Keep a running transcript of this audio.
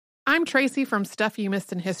I'm Tracy from Stuff You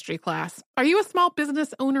Missed in History class. Are you a small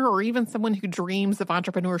business owner or even someone who dreams of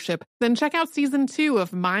entrepreneurship? Then check out Season 2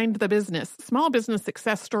 of Mind the Business, small business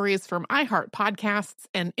success stories from iHeart Podcasts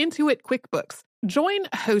and Intuit QuickBooks. Join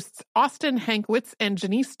hosts Austin Hankwitz and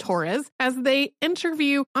Janice Torres as they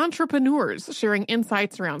interview entrepreneurs sharing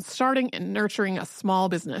insights around starting and nurturing a small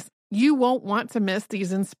business. You won't want to miss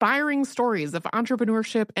these inspiring stories of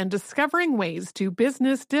entrepreneurship and discovering ways to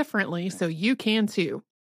business differently so you can too.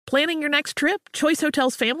 Planning your next trip? Choice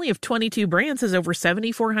Hotels' family of 22 brands has over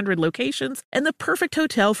 7,400 locations and the perfect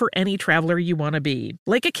hotel for any traveler you want to be.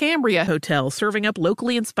 Like a Cambria Hotel, serving up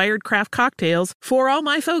locally inspired craft cocktails for all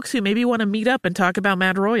my folks who maybe want to meet up and talk about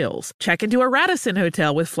Mad Royals. Check into a Radisson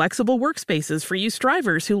Hotel with flexible workspaces for you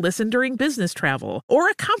strivers who listen during business travel. Or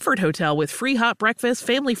a Comfort Hotel with free hot breakfast,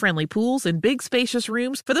 family-friendly pools, and big spacious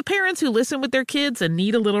rooms for the parents who listen with their kids and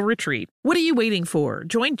need a little retreat. What are you waiting for?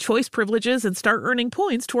 Join Choice Privileges and start earning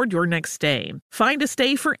points toward your next stay. Find a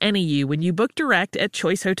stay for any you when you book direct at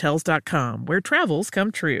choicehotels.com, where travels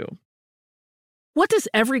come true. What does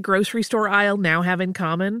every grocery store aisle now have in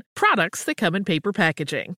common? Products that come in paper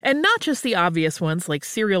packaging. And not just the obvious ones like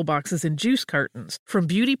cereal boxes and juice cartons. From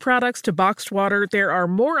beauty products to boxed water, there are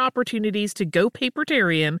more opportunities to go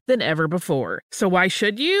papertarian than ever before. So why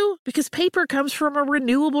should you? Because paper comes from a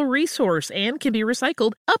renewable resource and can be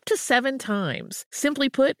recycled up to 7 times. Simply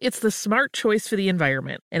put, it's the smart choice for the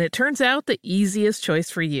environment. And it turns out the easiest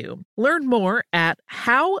choice for you. Learn more at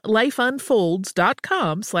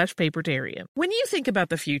howlifeunfolds.com/papertarian. When you think about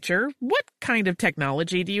the future, what kind of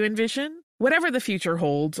technology do you envision? Whatever the future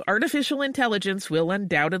holds, artificial intelligence will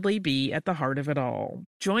undoubtedly be at the heart of it all.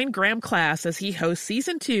 Join Graham Class as he hosts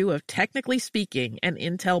Season 2 of Technically Speaking, an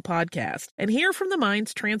Intel podcast, and hear from the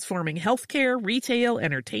minds transforming healthcare, retail,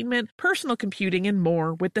 entertainment, personal computing, and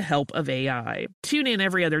more with the help of AI. Tune in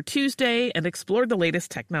every other Tuesday and explore the latest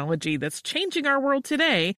technology that's changing our world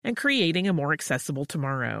today and creating a more accessible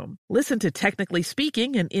tomorrow. Listen to Technically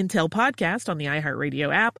Speaking, an Intel podcast on the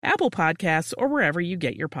iHeartRadio app, Apple Podcasts, or wherever you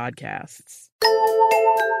get your podcasts.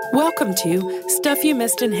 Welcome to Stuff You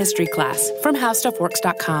Missed in History class from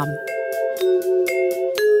HowStuffWorks.com.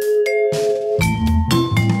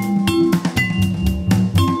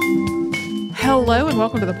 Hello and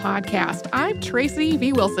welcome to the podcast. I'm Tracy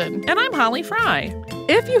V. Wilson. And I'm Holly Fry.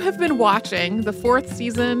 If you have been watching the 4th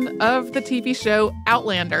season of the TV show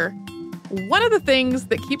Outlander, one of the things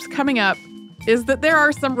that keeps coming up is that there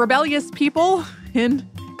are some rebellious people in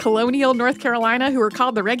colonial North Carolina who are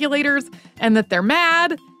called the Regulators, and that they're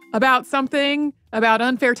mad about something, about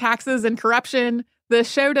unfair taxes and corruption. The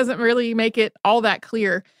show doesn't really make it all that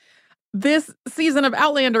clear. This season of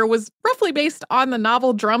Outlander was roughly based on the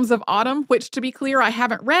novel Drums of Autumn, which, to be clear, I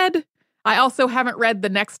haven't read. I also haven't read the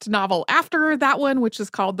next novel after that one, which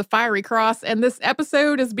is called The Fiery Cross. And this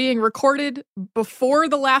episode is being recorded before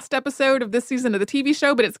the last episode of this season of the TV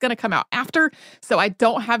show, but it's going to come out after. So I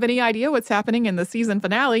don't have any idea what's happening in the season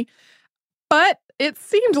finale. But it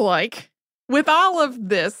seemed like with all of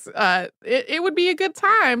this, it would be a good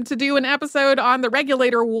time to do an episode on the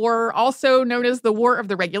Regulator War, also known as the War of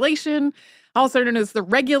the Regulation, also known as the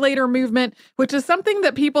Regulator Movement, which is something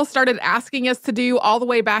that people started asking us to do all the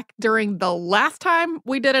way back during the last time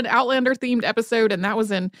we did an Outlander-themed episode, and that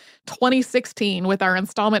was in 2016 with our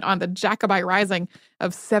installment on the Jacobite Rising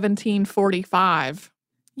of 1745.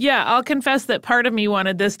 Yeah, I'll confess that part of me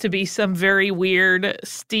wanted this to be some very weird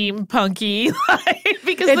steampunky,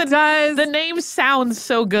 because the name sounds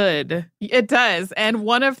so good. It does. And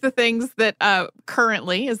one of the things that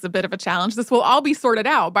currently is a bit of a challenge, this will all be sorted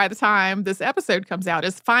out by the time this episode comes out,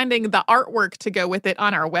 is finding the artwork to go with it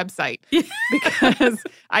on our website. Because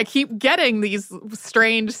I keep getting these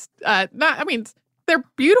strange, they're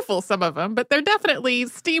beautiful, some of them, but they're definitely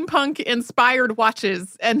steampunk-inspired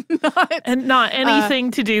watches and not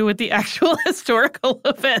anything to do with the actual historical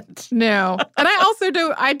event. No. And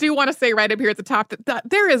I do want to say right up here at the top that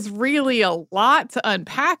there is really a lot to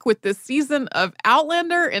unpack with this season of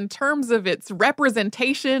Outlander in terms of its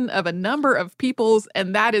representation of a number of peoples,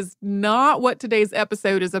 and that is not what today's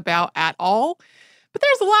episode is about at all. But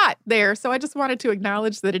there's a lot there, so I just wanted to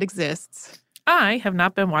acknowledge that it exists. I have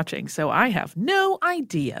not been watching, so I have no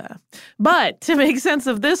idea. But to make sense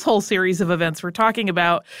of this whole series of events we're talking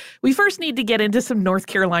about, we first need to get into some North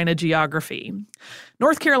Carolina geography.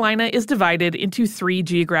 North Carolina is divided into 3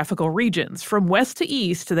 geographical regions. From west to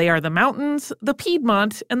east, they are the mountains, the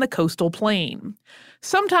Piedmont, and the coastal plain.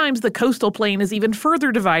 Sometimes the coastal plain is even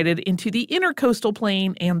further divided into the intercoastal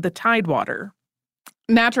plain and the tidewater.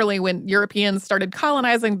 Naturally, when Europeans started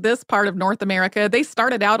colonizing this part of North America, they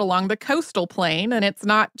started out along the coastal plain, and it's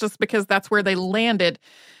not just because that's where they landed.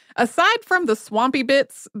 Aside from the swampy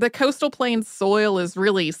bits, the coastal plains soil is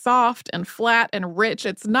really soft and flat and rich.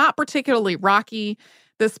 It's not particularly rocky.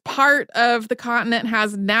 This part of the continent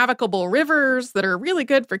has navigable rivers that are really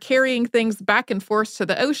good for carrying things back and forth to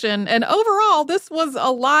the ocean. And overall, this was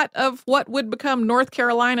a lot of what would become North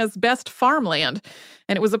Carolina's best farmland.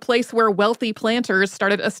 And it was a place where wealthy planters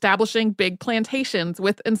started establishing big plantations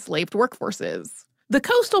with enslaved workforces. The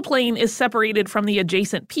coastal plain is separated from the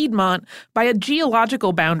adjacent Piedmont by a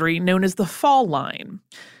geological boundary known as the fall line.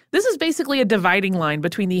 This is basically a dividing line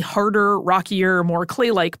between the harder, rockier, more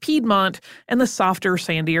clay-like Piedmont and the softer,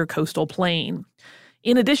 sandier coastal plain.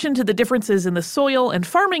 In addition to the differences in the soil and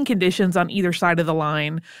farming conditions on either side of the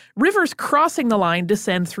line, rivers crossing the line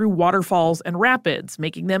descend through waterfalls and rapids,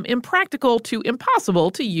 making them impractical to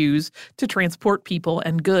impossible to use to transport people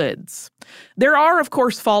and goods. There are, of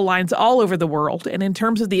course, fall lines all over the world, and in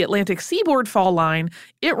terms of the Atlantic seaboard fall line,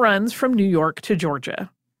 it runs from New York to Georgia.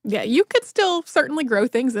 Yeah, you could still certainly grow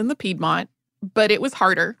things in the Piedmont, but it was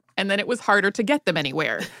harder, and then it was harder to get them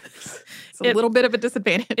anywhere. It's a little bit of a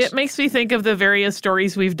disadvantage. It makes me think of the various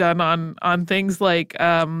stories we've done on things like,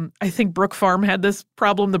 I think Brook Farm had this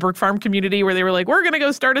problem, the Brook Farm community, where they were like, we're going to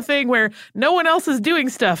go start a thing where no one else is doing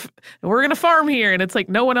stuff, and we're going to farm here. And it's like,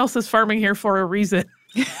 no one else is farming here for a reason.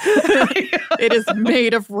 It is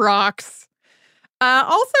made of rocks.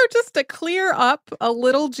 Also, just to clear up a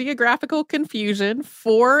little geographical confusion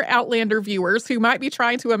for Outlander viewers who might be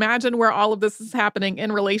trying to imagine where all of this is happening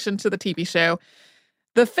in relation to the TV show,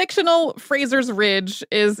 the fictional Fraser's Ridge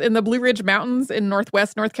is in the Blue Ridge Mountains in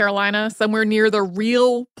northwest North Carolina, somewhere near the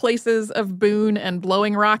real places of Boone and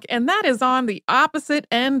Blowing Rock, and that is on the opposite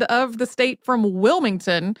end of the state from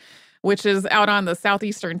Wilmington, which is out on the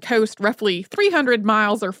southeastern coast, roughly 300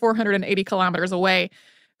 miles or 480 kilometers away.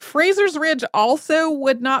 Fraser's Ridge also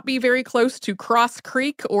would not be very close to Cross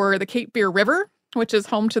Creek or the Cape Fear River, which is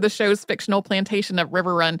home to the show's fictional plantation of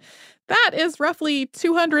River Run. That is roughly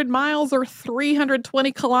 200 miles or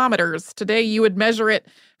 320 kilometers. Today, you would measure it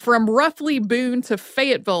from roughly Boone to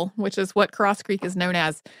Fayetteville, which is what Cross Creek is known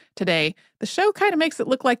as today. The show kind of makes it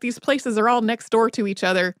look like these places are all next door to each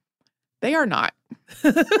other. They are not.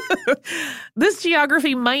 This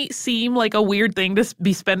geography might seem like a weird thing to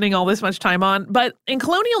be spending all this much time on, but in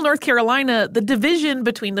colonial North Carolina, the division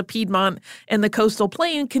between the Piedmont and the coastal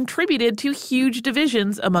plain contributed to huge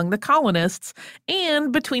divisions among the colonists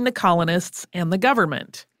and between the colonists and the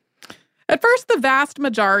government. At first, the vast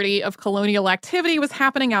majority of colonial activity was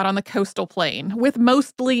happening out on the coastal plain, with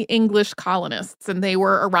mostly English colonists, and they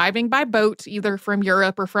were arriving by boat, either from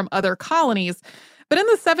Europe or from other colonies. But in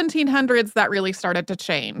the 1700s, that really started to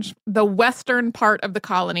change. The western part of the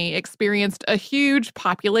colony experienced a huge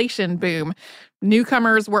population boom.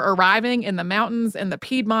 Newcomers were arriving in the mountains and the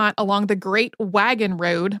Piedmont along the Great Wagon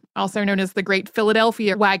Road, also known as the Great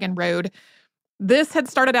Philadelphia Wagon Road. This had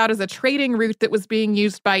started out as a trading route that was being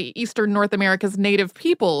used by Eastern North America's native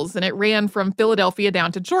peoples, and it ran from Philadelphia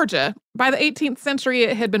down to Georgia. By the 18th century,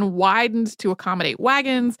 it had been widened to accommodate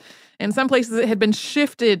wagons. In some places, it had been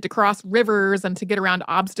shifted to cross rivers and to get around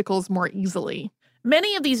obstacles more easily.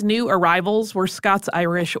 Many of these new arrivals were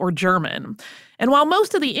Scots-Irish or German. And while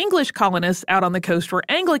most of the English colonists out on the coast were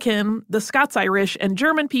Anglican, the Scots-Irish and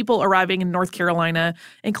German people arriving in North Carolina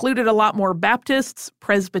included a lot more Baptists,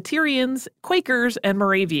 Presbyterians, Quakers, and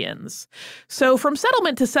Moravians. So from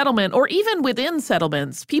settlement to settlement, or even within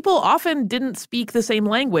settlements, people often didn't speak the same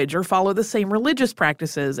language or follow the same religious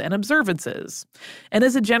practices and observances. And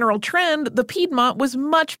as a general trend, the Piedmont was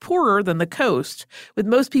much poorer than the coast, with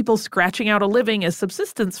most people scratching out a living as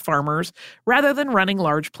subsistence farmers rather than running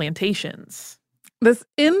large plantations. This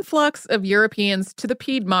influx of Europeans to the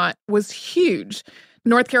Piedmont was huge.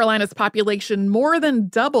 North Carolina's population more than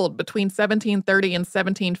doubled between 1730 and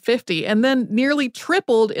 1750, and then nearly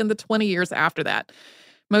tripled in the 20 years after that.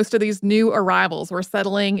 Most of these new arrivals were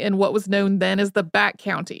settling in what was known then as the back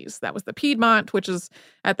counties. That was the Piedmont, which is,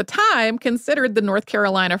 at the time, considered the North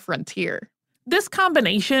Carolina frontier. This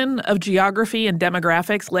combination of geography and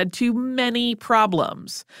demographics led to many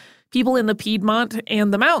problems. People in the Piedmont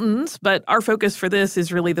and the mountains, but our focus for this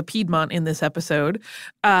is really the Piedmont in this episode,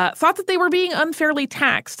 thought that they were being unfairly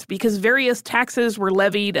taxed because various taxes were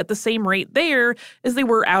levied at the same rate there as they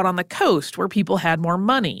were out on the coast where people had more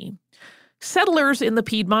money. Settlers in the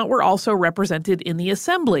Piedmont were also represented in the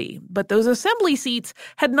assembly, but those assembly seats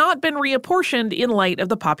had not been reapportioned in light of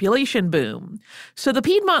the population boom. So the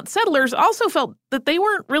Piedmont settlers also felt that they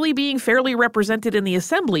weren't really being fairly represented in the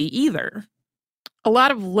assembly either. A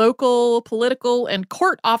lot of local, political, and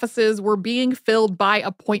court offices were being filled by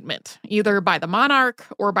appointment, either by the monarch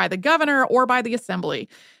or by the governor or by the assembly.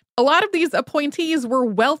 A lot of these appointees were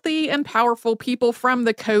wealthy and powerful people from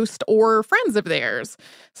the coast or friends of theirs.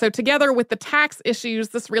 So together with the tax issues,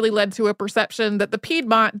 this really led to a perception that the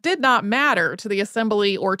Piedmont did not matter to the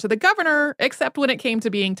assembly or to the governor, except when it came to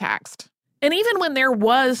being taxed. And even when there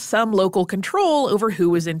was some local control over who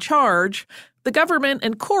was in charge, the government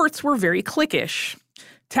and courts were very cliquish.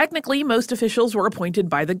 Technically, most officials were appointed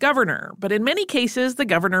by the governor, but in many cases, the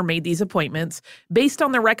governor made these appointments based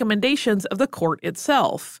on the recommendations of the court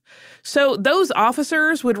itself. So those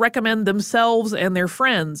officers would recommend themselves and their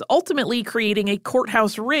friends, ultimately creating a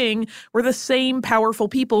courthouse ring where the same powerful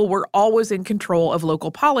people were always in control of local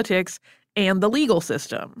politics and the legal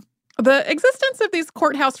system. The existence of these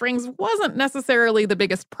courthouse rings wasn't necessarily the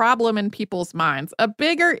biggest problem in people's minds. A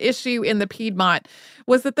bigger issue in the Piedmont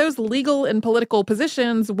was that those legal and political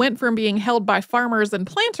positions went from being held by farmers and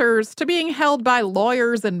planters to being held by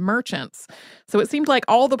lawyers and merchants. So it seemed like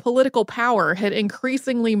all the political power had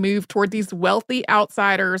increasingly moved toward these wealthy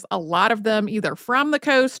outsiders, a lot of them either from the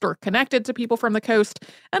coast or connected to people from the coast,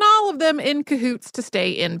 and all of them in cahoots to stay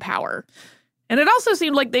in power. And it also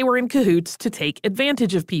seemed like they were in cahoots to take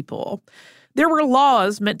advantage of people. There were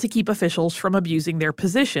laws meant to keep officials from abusing their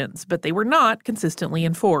positions, but they were not consistently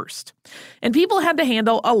enforced. And people had to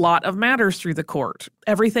handle a lot of matters through the court,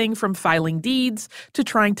 everything from filing deeds to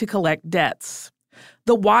trying to collect debts.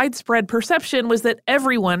 The widespread perception was that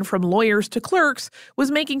everyone from lawyers to clerks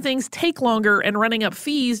was making things take longer and running up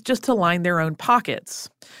fees just to line their own pockets.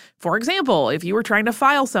 For example, if you were trying to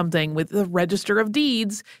file something with the Register of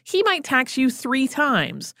Deeds, he might tax you 3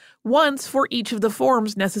 times, once for each of the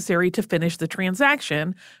forms necessary to finish the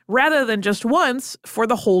transaction, rather than just once for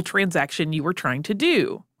the whole transaction you were trying to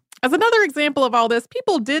do. As another example of all this,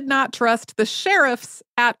 people did not trust the sheriffs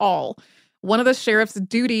at all. One of the sheriff's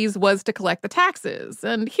duties was to collect the taxes,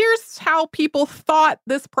 and here's how people thought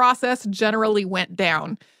this process generally went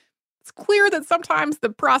down. It's clear that sometimes the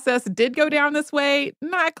process did go down this way.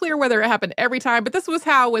 Not clear whether it happened every time, but this was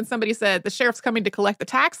how, when somebody said the sheriff's coming to collect the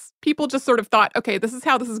tax, people just sort of thought, okay, this is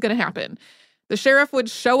how this is going to happen. The sheriff would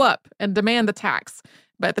show up and demand the tax,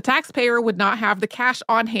 but the taxpayer would not have the cash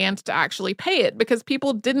on hand to actually pay it because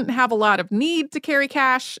people didn't have a lot of need to carry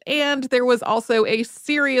cash, and there was also a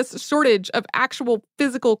serious shortage of actual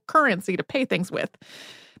physical currency to pay things with.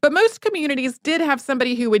 But most communities did have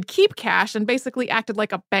somebody who would keep cash and basically acted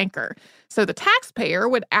like a banker. So the taxpayer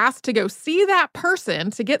would ask to go see that person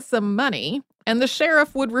to get some money, and the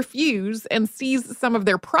sheriff would refuse and seize some of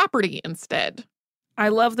their property instead. I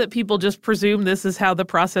love that people just presume this is how the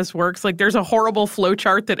process works. Like there's a horrible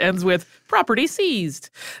flowchart that ends with property seized.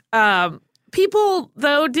 People,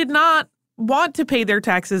 though, did not want to pay their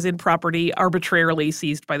taxes in property arbitrarily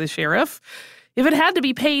seized by the sheriff. If it had to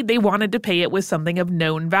be paid, they wanted to pay it with something of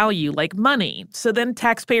known value, like money. So then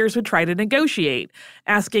taxpayers would try to negotiate,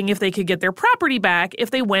 asking if they could get their property back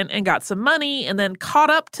if they went and got some money and then caught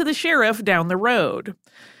up to the sheriff down the road.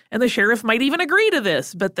 And the sheriff might even agree to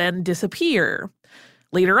this, but then disappear.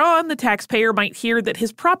 Later on, the taxpayer might hear that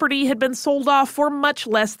his property had been sold off for much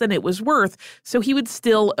less than it was worth, so he would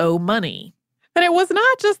still owe money. And it was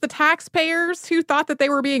not just the taxpayers who thought that they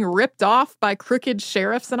were being ripped off by crooked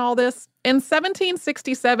sheriffs and all this. In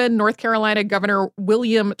 1767, North Carolina Governor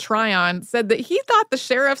William Tryon said that he thought the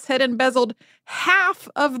sheriffs had embezzled half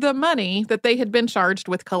of the money that they had been charged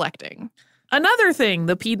with collecting. Another thing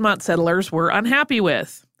the Piedmont settlers were unhappy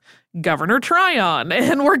with: Governor Tryon.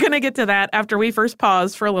 And we're going to get to that after we first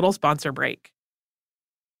pause for a little sponsor break.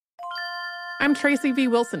 I'm Tracy V.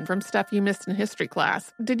 Wilson from Stuff You Missed in History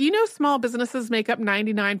Class. Did you know small businesses make up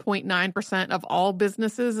 99.9% of all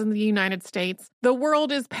businesses in the United States? The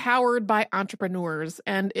world is powered by entrepreneurs,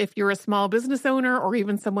 and if you're a small business owner or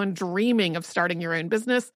even someone dreaming of starting your own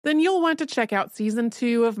business, then you'll want to check out Season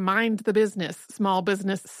 2 of Mind the Business, Small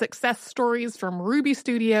Business Success Stories from Ruby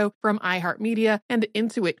Studio, from iHeartMedia, and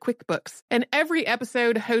Intuit QuickBooks. And every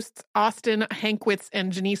episode, hosts Austin Hankwitz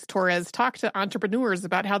and Janice Torres talk to entrepreneurs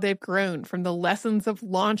about how they've grown from the lessons of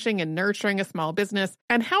launching and nurturing a small business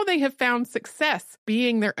and how they have found success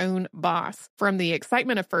being their own boss. From the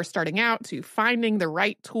excitement of first starting out to finding the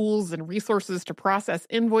right tools and resources to process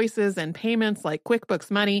invoices and payments like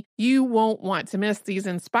QuickBooks Money, you won't want to miss these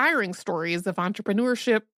inspiring stories of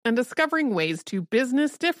entrepreneurship and discovering ways to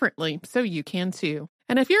business differently so you can too.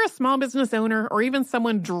 And if you're a small business owner or even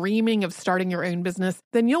someone dreaming of starting your own business,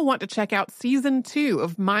 then you'll want to check out Season 2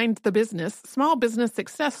 of Mind the Business, Small Business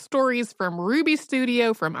Success Stories from Ruby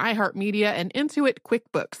Studio, from iHeartMedia, and Intuit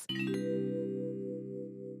QuickBooks.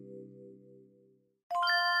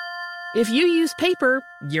 If you use paper,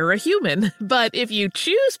 you're a human. But if you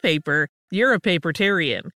choose paper, You're a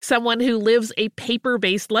papertarian, someone who lives a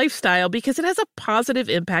paper-based lifestyle because it has a positive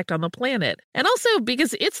impact on the planet, and also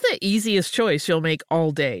because it's the easiest choice you'll make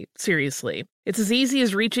all day, seriously. It's as easy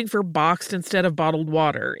as reaching for boxed instead of bottled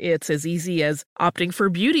water. It's as easy as opting for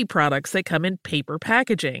beauty products that come in paper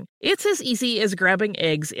packaging. It's as easy as grabbing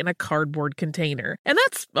eggs in a cardboard container. And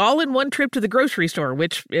that's all in one trip to the grocery store,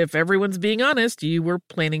 which, if everyone's being honest, you were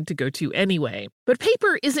planning to go to anyway. But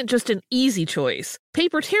paper isn't just an easy choice.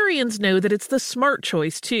 Papertarians know that it's the smart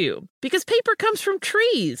choice, too. Because paper comes from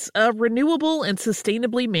trees, a renewable and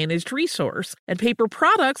sustainably managed resource. And paper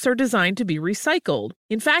products are designed to be recycled.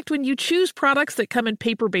 In fact, when you choose products that come in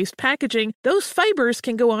paper-based packaging, those fibers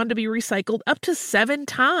can go on to be recycled up to 7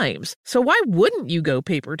 times. So why wouldn't you go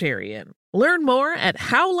papertarian? Learn more at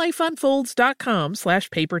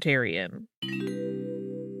howlifeunfolds.com/papertarian.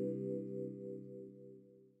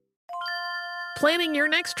 Planning your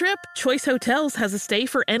next trip? Choice Hotels has a stay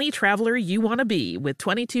for any traveler you want to be, with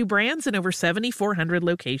 22 brands and over 7,400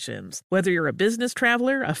 locations. Whether you're a business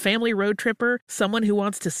traveler, a family road tripper, someone who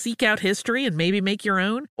wants to seek out history and maybe make your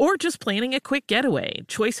own, or just planning a quick getaway,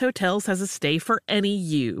 Choice Hotels has a stay for any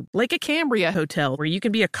you. Like a Cambria Hotel, where you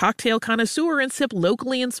can be a cocktail connoisseur and sip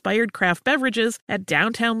locally inspired craft beverages at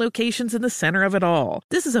downtown locations in the center of it all.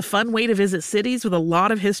 This is a fun way to visit cities with a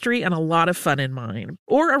lot of history and a lot of fun in mind.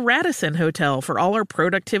 Or a Radisson Hotel for all our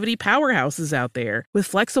productivity powerhouses out there. With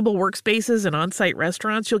flexible workspaces and on-site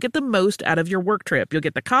restaurants, you'll get the most out of your work trip. You'll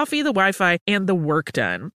get the coffee, the Wi-Fi, and the work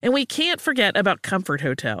done. And we can't forget about comfort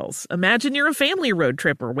hotels. Imagine you're a family road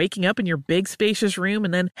tripper, waking up in your big spacious room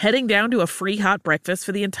and then heading down to a free hot breakfast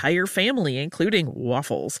for the entire family, including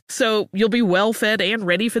waffles. So you'll be well fed and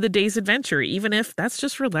ready for the day's adventure, even if that's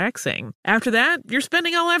just relaxing. After that, you're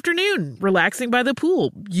spending all afternoon relaxing by the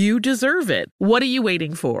pool. You deserve it. What are you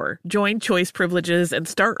waiting for? Join Choice Privileges and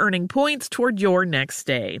start earning points toward your next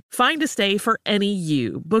stay. Find a stay for any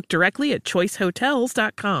you. Book directly at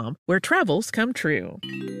choicehotels.com, where travels come true.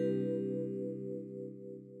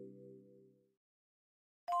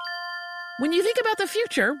 When you think about the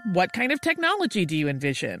future, what kind of technology do you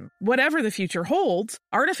envision? Whatever the future holds,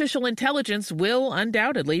 artificial intelligence will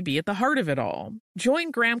undoubtedly be at the heart of it all.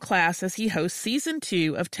 Join Graham Class as he hosts Season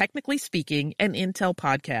 2 of Technically Speaking, an Intel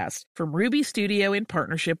podcast from Ruby Studio in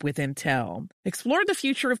partnership with Intel. Explore the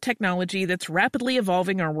future of technology that's rapidly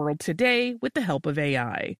evolving our world today with the help of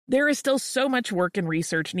AI. There is still so much work and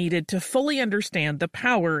research needed to fully understand the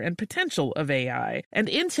power and potential of AI, and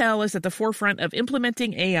Intel is at the forefront of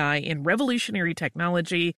implementing AI in revolutionary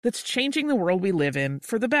technology that's changing the world we live in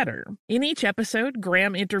for the better. In each episode,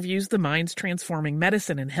 Graham interviews the minds transforming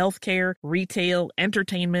medicine and healthcare, retail,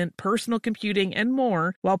 entertainment, personal computing, and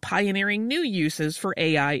more, while pioneering new uses for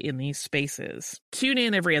AI in these spaces. Tune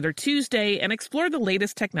in every other Tuesday and explore the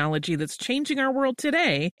latest technology that's changing our world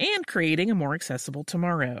today and creating a more accessible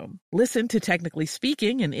tomorrow. Listen to Technically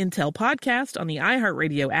Speaking, an Intel podcast on the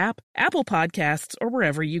iHeartRadio app, Apple Podcasts, or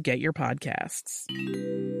wherever you get your podcasts.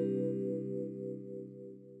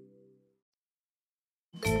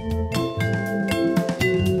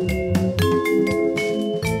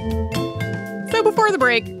 So before the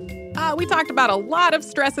break, we talked about a lot of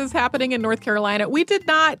stresses happening in North Carolina. We did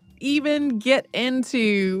not even get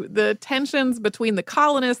into the tensions between the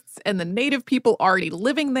colonists and the native people already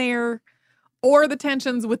living there, or the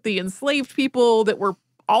tensions with the enslaved people that were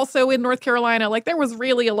also in North Carolina. Like, there was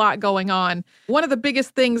really a lot going on. One of the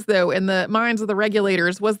biggest things, though, in the minds of the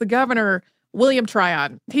regulators was the governor, William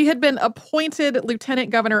Tryon. He had been appointed lieutenant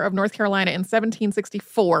governor of North Carolina in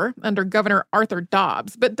 1764 under Governor Arthur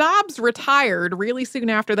Dobbs. But Dobbs retired really soon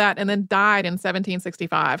after that and then died in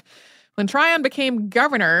 1765. When Tryon became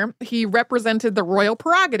governor, he represented the royal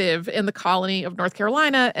prerogative in the colony of North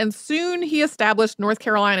Carolina, and soon he established North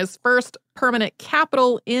Carolina's first permanent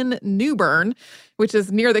capital in New Bern, which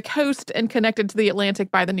is near the coast and connected to the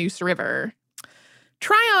Atlantic by the Neuse River.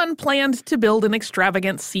 Tryon planned to build an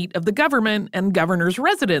extravagant seat of the government and governor's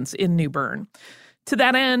residence in New Bern. To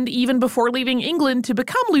that end, even before leaving England to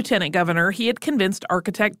become lieutenant governor, he had convinced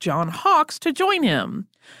architect John Hawkes to join him.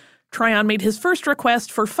 Tryon made his first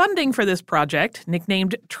request for funding for this project,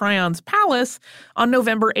 nicknamed Tryon's Palace, on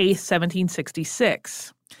November 8,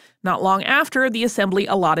 1766. Not long after, the Assembly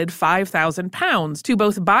allotted £5,000 to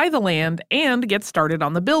both buy the land and get started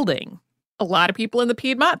on the building. A lot of people in the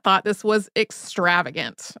Piedmont thought this was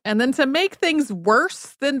extravagant. And then to make things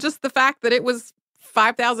worse than just the fact that it was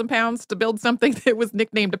 £5,000 to build something that was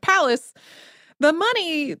nicknamed a palace, the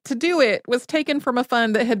money to do it was taken from a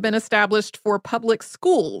fund that had been established for public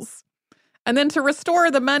schools. And then to restore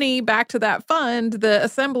the money back to that fund, the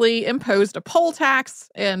Assembly imposed a poll tax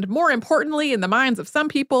and, more importantly, in the minds of some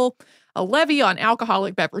people, a levy on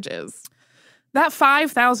alcoholic beverages. That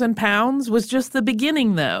 5,000 pounds was just the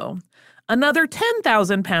beginning, though. Another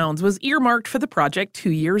 10,000 pounds was earmarked for the project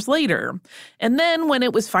 2 years later. And then when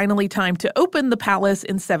it was finally time to open the palace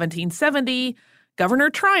in 1770, Governor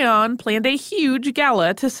Tryon planned a huge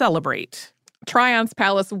gala to celebrate. Tryon's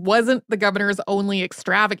palace wasn't the governor's only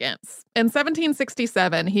extravagance. In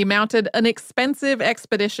 1767, he mounted an expensive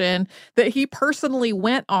expedition that he personally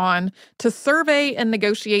went on to survey and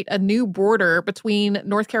negotiate a new border between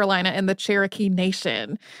North Carolina and the Cherokee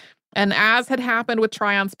Nation. And as had happened with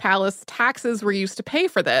Tryon's palace, taxes were used to pay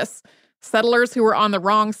for this. Settlers who were on the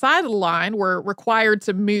wrong side of the line were required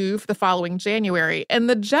to move the following January. And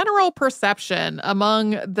the general perception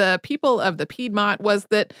among the people of the Piedmont was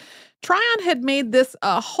that Tryon had made this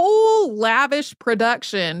a whole lavish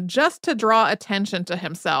production just to draw attention to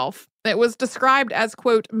himself. It was described as,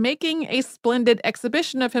 quote, making a splendid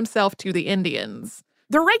exhibition of himself to the Indians.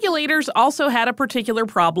 The regulators also had a particular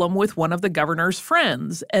problem with one of the governor's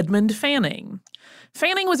friends, Edmund Fanning.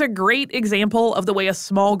 Fanning was a great example of the way a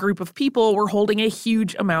small group of people were holding a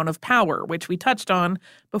huge amount of power, which we touched on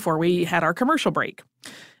before we had our commercial break.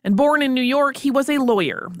 And born in New York, he was a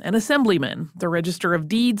lawyer, an assemblyman, the Register of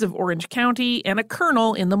Deeds of Orange County, and a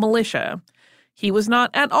colonel in the militia. He was not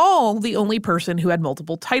at all the only person who had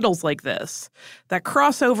multiple titles like this. That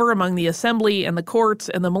crossover among the assembly and the courts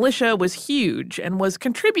and the militia was huge and was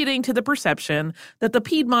contributing to the perception that the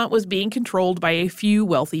Piedmont was being controlled by a few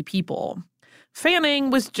wealthy people. Fanning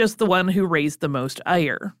was just the one who raised the most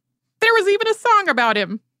ire. There was even a song about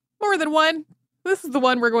him. More than one. This is the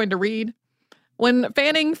one we're going to read. When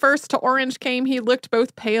Fanning first to Orange came, he looked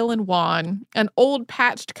both pale and wan. An old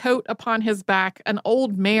patched coat upon his back, an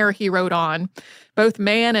old mare he rode on. Both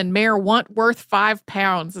man and mare want worth 5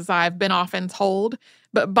 pounds, as I've been often told.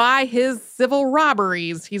 But by his civil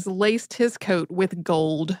robberies, he's laced his coat with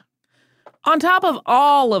gold. On top of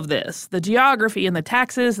all of this, the geography and the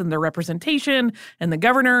taxes and the representation and the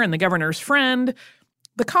governor and the governor's friend,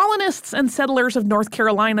 the colonists and settlers of North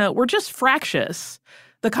Carolina were just fractious.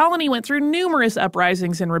 The colony went through numerous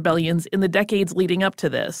uprisings and rebellions in the decades leading up to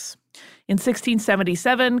this. In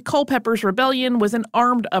 1677, Culpeper's Rebellion was an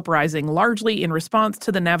armed uprising largely in response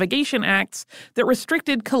to the Navigation Acts that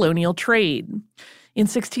restricted colonial trade. In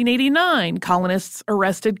 1689, colonists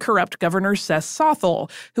arrested corrupt Governor Seth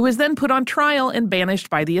Sothel, who was then put on trial and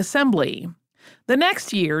banished by the Assembly. The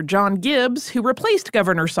next year, John Gibbs, who replaced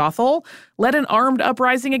Governor Sothel, led an armed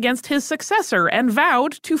uprising against his successor and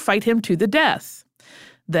vowed to fight him to the death.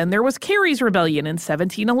 Then there was Carey's Rebellion in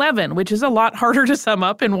 1711, which is a lot harder to sum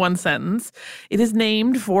up in one sentence. It is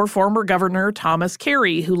named for former Governor Thomas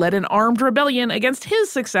Carey, who led an armed rebellion against his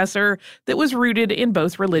successor that was rooted in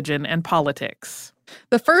both religion and politics.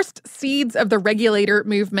 The first seeds of the regulator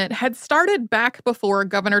movement had started back before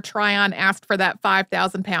Governor Tryon asked for that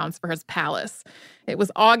 5,000 pounds for his palace. It was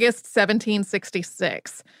August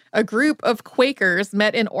 1766. A group of Quakers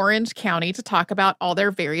met in Orange County to talk about all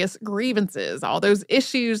their various grievances, all those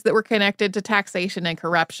issues that were connected to taxation and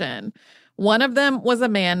corruption. One of them was a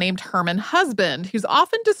man named Herman Husband, who's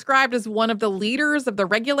often described as one of the leaders of the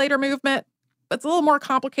regulator movement, but it's a little more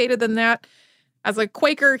complicated than that. As a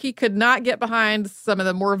Quaker, he could not get behind some of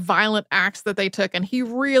the more violent acts that they took, and he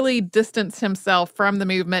really distanced himself from the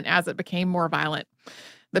movement as it became more violent.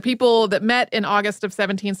 The people that met in August of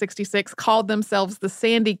 1766 called themselves the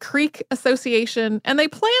Sandy Creek Association, and they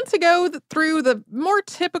planned to go through the more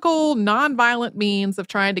typical nonviolent means of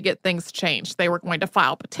trying to get things changed. They were going to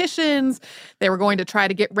file petitions, they were going to try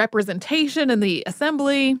to get representation in the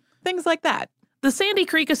assembly, things like that. The Sandy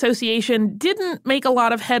Creek Association didn't make a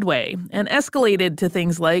lot of headway and escalated to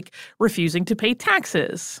things like refusing to pay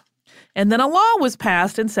taxes. And then a law was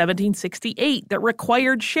passed in 1768 that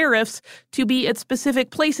required sheriffs to be at specific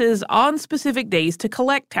places on specific days to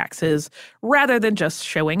collect taxes rather than just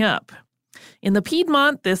showing up. In the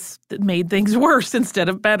Piedmont, this made things worse instead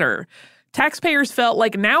of better. Taxpayers felt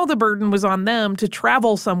like now the burden was on them to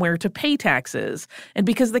travel somewhere to pay taxes. And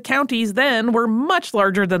because the counties then were much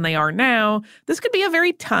larger than they are now, this could be a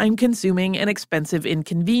very time-consuming and expensive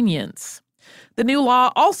inconvenience. The new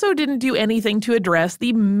law also didn't do anything to address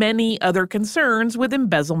the many other concerns with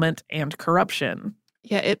embezzlement and corruption.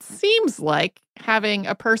 Yeah, it seems like having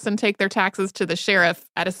a person take their taxes to the sheriff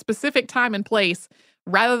at a specific time and place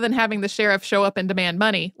rather than having the sheriff show up and demand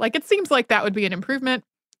money, like it seems like that would be an improvement,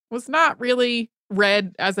 was not really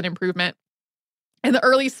read as an improvement. In the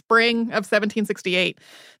early spring of 1768,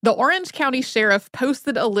 the Orange County Sheriff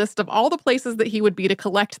posted a list of all the places that he would be to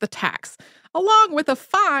collect the tax, along with a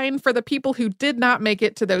fine for the people who did not make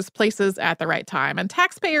it to those places at the right time. And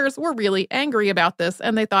taxpayers were really angry about this,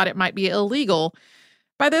 and they thought it might be illegal.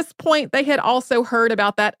 By this point, they had also heard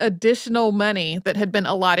about that additional money that had been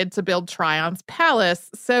allotted to build Tryon's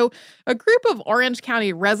palace. So a group of Orange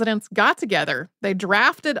County residents got together. They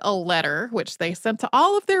drafted a letter, which they sent to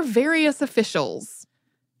all of their various officials.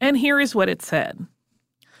 And here is what it said.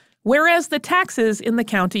 Whereas the taxes in the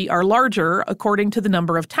county are larger according to the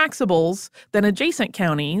number of taxables than adjacent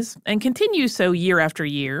counties, and continue so year after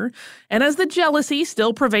year, and as the jealousy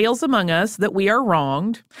still prevails among us that we are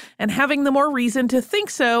wronged, and having the more reason to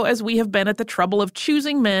think so as we have been at the trouble of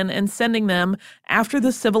choosing men and sending them after the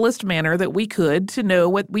civilest manner that we could to know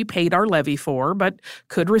what we paid our levy for, but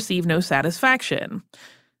could receive no satisfaction.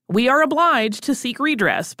 We are obliged to seek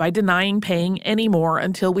redress by denying paying any more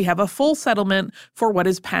until we have a full settlement for what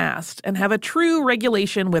is past and have a true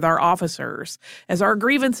regulation with our officers, as our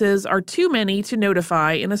grievances are too many to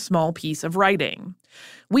notify in a small piece of writing.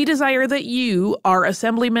 We desire that you, our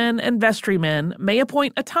assemblymen and vestrymen, may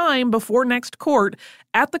appoint a time before next court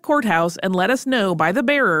at the courthouse and let us know by the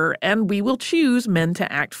bearer, and we will choose men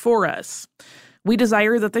to act for us. We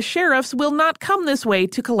desire that the sheriffs will not come this way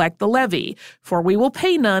to collect the levy, for we will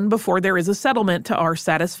pay none before there is a settlement to our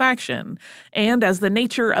satisfaction. And as the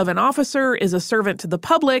nature of an officer is a servant to the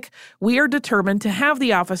public, we are determined to have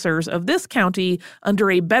the officers of this county under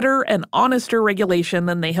a better and honester regulation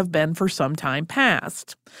than they have been for some time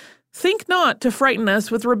past. Think not to frighten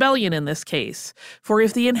us with rebellion in this case, for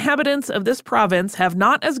if the inhabitants of this province have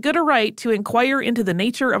not as good a right to inquire into the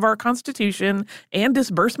nature of our constitution and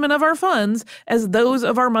disbursement of our funds as those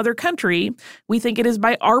of our mother country, we think it is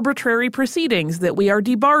by arbitrary proceedings that we are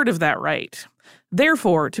debarred of that right.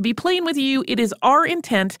 Therefore, to be plain with you, it is our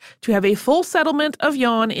intent to have a full settlement of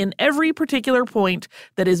yon in every particular point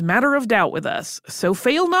that is matter of doubt with us, so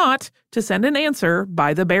fail not to send an answer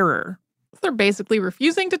by the bearer. They're basically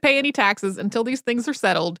refusing to pay any taxes until these things are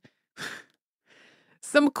settled.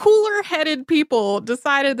 Some cooler-headed people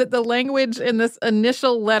decided that the language in this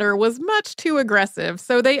initial letter was much too aggressive,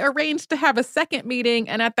 so they arranged to have a second meeting,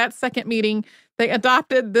 and at that second meeting, they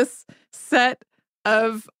adopted this set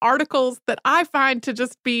of articles that I find to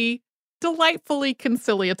just be delightfully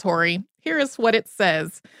conciliatory. Here is what it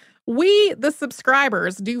says. We, the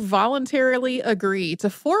subscribers, do voluntarily agree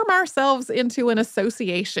to form ourselves into an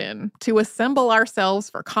association, to assemble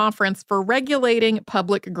ourselves for conference for regulating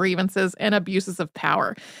public grievances and abuses of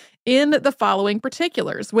power in the following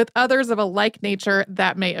particulars, with others of a like nature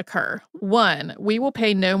that may occur. 1, we will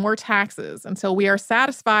pay no more taxes until we are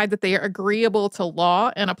satisfied that they are agreeable to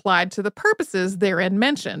law and applied to the purposes therein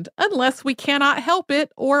mentioned, unless we cannot help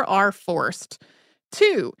it or are forced.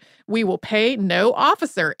 2, we will pay no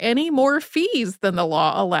officer any more fees than the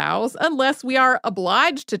law allows unless we are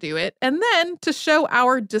obliged to do it, and then to show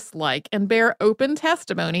our dislike and bear open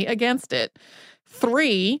testimony against it.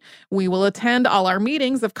 3, we will attend all our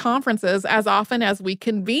meetings of conferences as often as we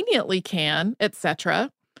conveniently can,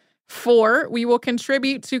 etc. 4, we will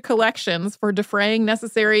contribute to collections for defraying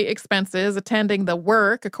necessary expenses attending the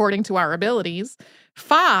work according to our abilities.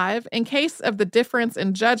 5, in case of the difference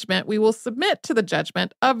in judgment, we will submit to the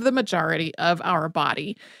judgment of the majority of our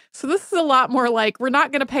body. So this is a lot more like we're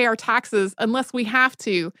not going to pay our taxes unless we have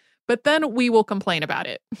to, but then we will complain about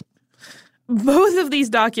it. Both of these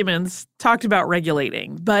documents talked about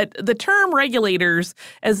regulating, but the term regulators,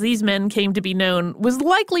 as these men came to be known, was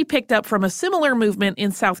likely picked up from a similar movement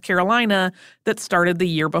in South Carolina that started the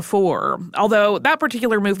year before, although that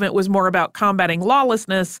particular movement was more about combating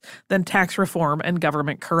lawlessness than tax reform and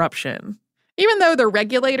government corruption. Even though the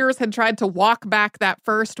regulators had tried to walk back that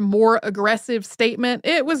first, more aggressive statement,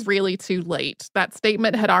 it was really too late. That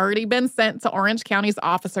statement had already been sent to Orange County's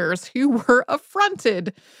officers, who were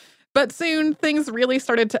affronted. But soon, things really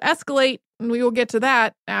started to escalate, and we will get to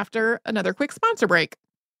that after another quick sponsor break.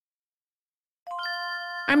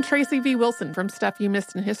 I'm Tracy V. Wilson from Stuff You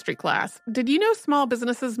Missed in History Class. Did you know small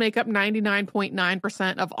businesses make up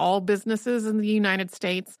 99.9% of all businesses in the United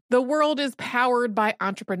States? The world is powered by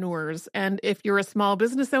entrepreneurs, and if you're a small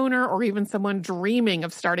business owner or even someone dreaming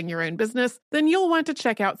of starting your own business, then you'll want to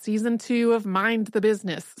check out Season 2 of Mind the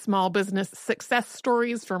Business, small business success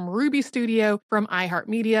stories from Ruby Studio, from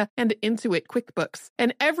iHeartMedia, and Intuit QuickBooks.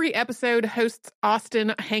 And every episode, hosts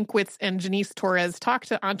Austin Hankwitz and Janice Torres talk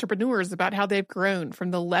to entrepreneurs about how they've grown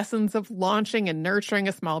from the lessons of launching and nurturing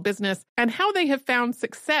a small business and how they have found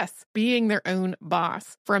success being their own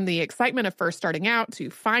boss. From the excitement of first starting out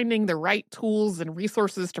to finding the right tools and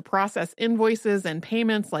resources to process invoices and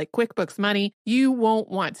payments like QuickBooks Money, you won't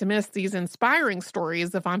want to miss these inspiring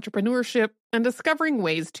stories of entrepreneurship and discovering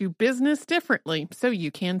ways to business differently so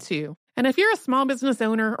you can too. And if you're a small business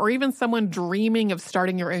owner or even someone dreaming of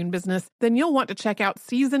starting your own business, then you'll want to check out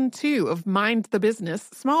Season 2 of Mind the Business,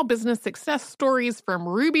 small business success stories from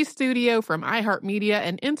Ruby Studio, from iHeartMedia,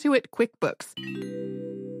 and Intuit QuickBooks.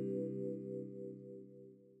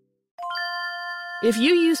 If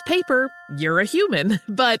you use paper, you're a human.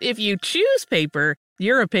 But if you choose paper,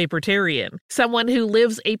 you're a papertarian, someone who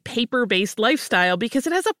lives a paper-based lifestyle because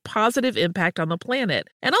it has a positive impact on the planet.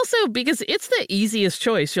 And also because it's the easiest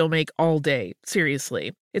choice you'll make all day.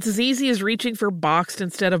 Seriously. It's as easy as reaching for boxed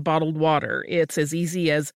instead of bottled water. It's as easy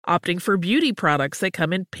as opting for beauty products that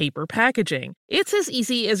come in paper packaging. It's as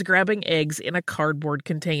easy as grabbing eggs in a cardboard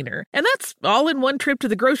container. And that's all in one trip to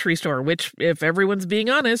the grocery store, which, if everyone's being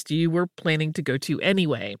honest, you were planning to go to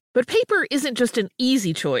anyway. But paper isn't just an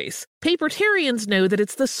easy choice. Papertarians know that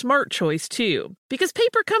it's the smart choice, too. Because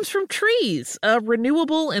paper comes from trees, a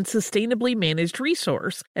renewable and sustainably managed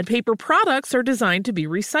resource. And paper products are designed to be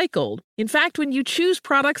recycled. In fact, when you choose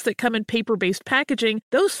products that come in paper-based packaging,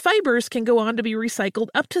 those fibers can go on to be recycled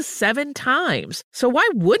up to 7 times. So why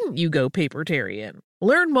wouldn't you go papertarian?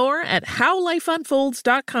 Learn more at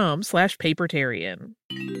howlifeunfolds.com/papertarian.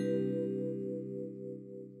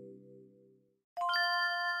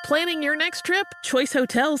 Planning your next trip? Choice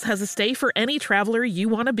Hotels has a stay for any traveler you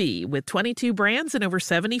want to be, with 22 brands and over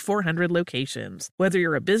 7,400 locations. Whether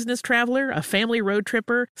you're a business traveler, a family road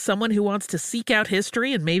tripper, someone who wants to seek out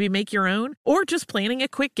history and maybe make your own, or just planning a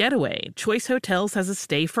quick getaway, Choice Hotels has a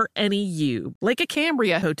stay for any you. Like a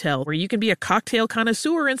Cambria Hotel, where you can be a cocktail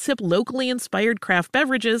connoisseur and sip locally inspired craft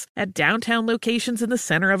beverages at downtown locations in the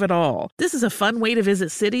center of it all. This is a fun way to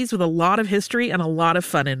visit cities with a lot of history and a lot of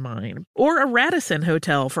fun in mind. Or a Radisson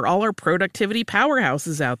Hotel for all our productivity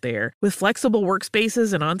powerhouses out there. With flexible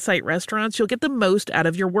workspaces and on-site restaurants, you'll get the most out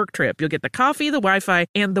of your work trip. You'll get the coffee, the Wi-Fi,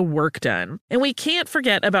 and the work done. And we can't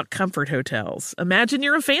forget about Comfort Hotels. Imagine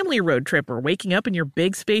you're a family road tripper, waking up in your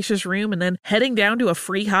big spacious room and then heading down to a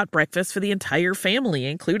free hot breakfast for the entire family,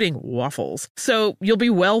 including waffles. So you'll be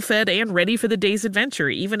well fed and ready for the day's adventure,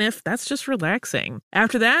 even if that's just relaxing.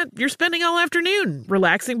 After that, you're spending all afternoon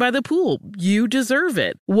relaxing by the pool. You deserve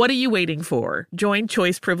it. What are you waiting for? Join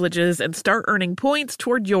Choice Privileges and start earning points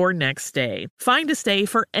toward your next stay. Find a stay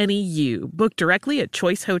for any you. Book directly at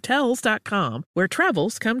choicehotels.com, where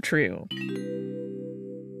travels come true.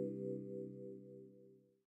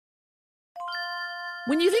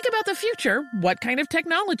 When you think about the future, what kind of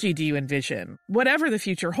technology do you envision? Whatever the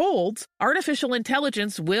future holds, artificial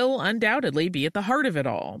intelligence will undoubtedly be at the heart of it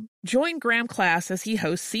all. Join Graham Class as he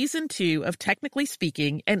hosts Season 2 of Technically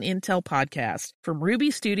Speaking, an Intel podcast from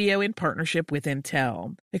Ruby Studio in partnership with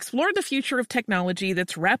Intel. Explore the future of technology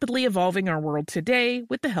that's rapidly evolving our world today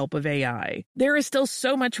with the help of AI. There is still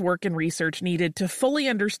so much work and research needed to fully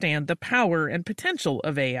understand the power and potential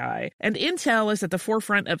of AI, and Intel is at the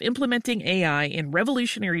forefront of implementing AI in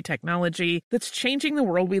revolutionary technology that's changing the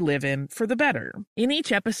world we live in for the better. In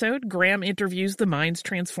each episode, Graham interviews the minds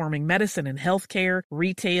transforming medicine and healthcare,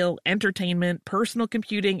 retail, entertainment, personal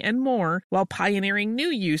computing, and more, while pioneering new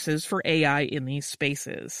uses for AI in these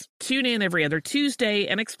spaces. Tune in every other Tuesday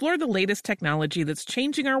and explore the latest technology that's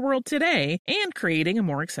changing our world today and creating a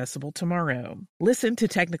more accessible tomorrow. Listen to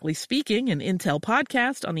Technically Speaking, an Intel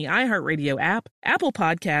podcast on the iHeartRadio app, Apple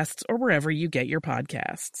Podcasts, or wherever you get your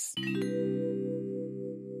podcasts.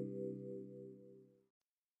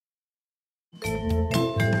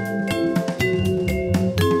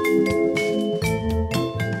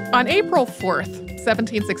 On April 4th,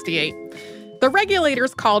 1768, the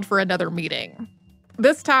regulators called for another meeting,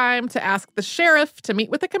 this time to ask the sheriff to meet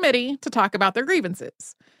with the committee to talk about their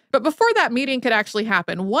grievances. But before that meeting could actually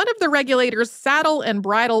happen, one of the regulators' saddle and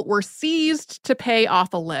bridle were seized to pay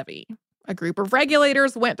off a levy. A group of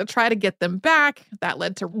regulators went to try to get them back. That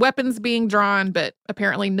led to weapons being drawn, but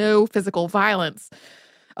apparently no physical violence.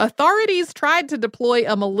 Authorities tried to deploy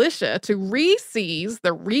a militia to re-seize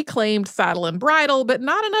the reclaimed saddle and bridle, but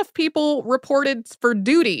not enough people reported for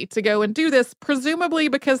duty to go and do this, presumably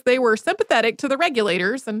because they were sympathetic to the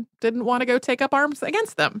regulators and didn't want to go take up arms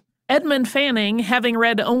against them. Edmund Fanning, having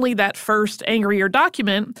read only that first angrier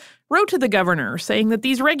document, wrote to the governor saying that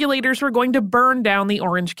these regulators were going to burn down the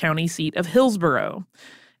Orange County seat of Hillsborough.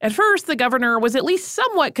 At first, the governor was at least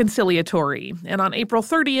somewhat conciliatory, and on April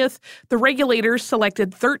 30th, the regulators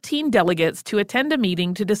selected 13 delegates to attend a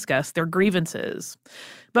meeting to discuss their grievances.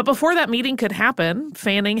 But before that meeting could happen,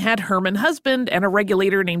 Fanning had Herman Husband and a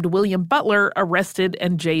regulator named William Butler arrested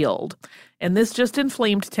and jailed, and this just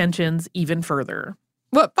inflamed tensions even further.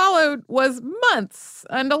 What followed was months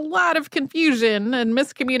and a lot of confusion and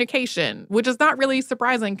miscommunication, which is not really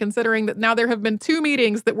surprising considering that now there have been 2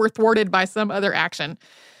 meetings that were thwarted by some other action.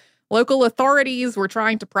 Local authorities were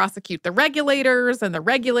trying to prosecute the regulators, and the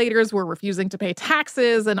regulators were refusing to pay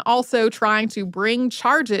taxes and also trying to bring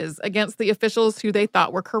charges against the officials who they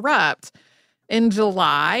thought were corrupt. In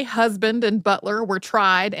July, Husband and Butler were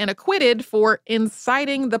tried and acquitted for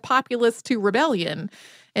inciting the populace to rebellion.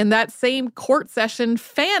 In that same court session,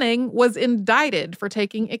 Fanning was indicted for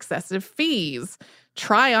taking excessive fees.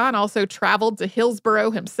 Tryon also traveled to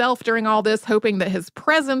Hillsborough himself during all this, hoping that his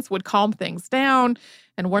presence would calm things down.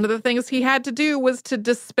 And one of the things he had to do was to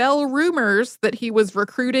dispel rumors that he was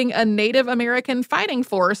recruiting a Native American fighting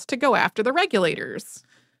force to go after the regulators.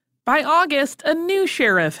 By August, a new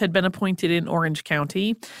sheriff had been appointed in Orange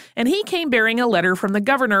County, and he came bearing a letter from the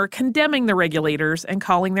governor condemning the regulators and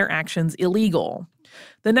calling their actions illegal.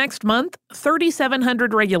 The next month,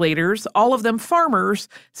 3,700 regulators, all of them farmers,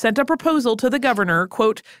 sent a proposal to the governor,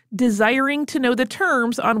 quote, desiring to know the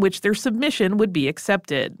terms on which their submission would be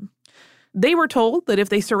accepted. They were told that if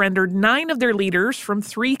they surrendered 9 of their leaders from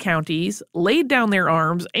 3 counties, laid down their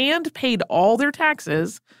arms, and paid all their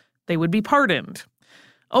taxes, they would be pardoned.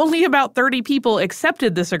 Only about 30 people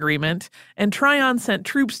accepted this agreement, and Tryon sent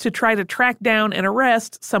troops to try to track down and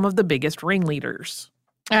arrest some of the biggest ringleaders.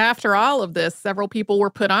 After all of this, several people were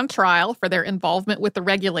put on trial for their involvement with the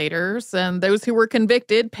regulators, and those who were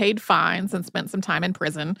convicted paid fines and spent some time in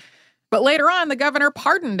prison. But later on, the governor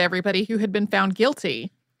pardoned everybody who had been found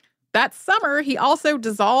guilty. That summer, he also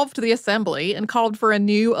dissolved the assembly and called for a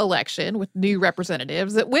new election with new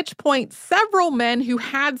representatives, at which point several men who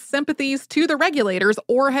had sympathies to the regulators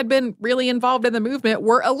or had been really involved in the movement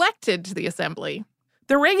were elected to the assembly.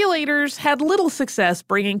 The regulators had little success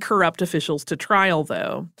bringing corrupt officials to trial,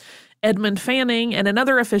 though. Edmund Fanning and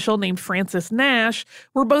another official named Francis Nash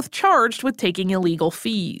were both charged with taking illegal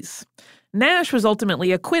fees. Nash was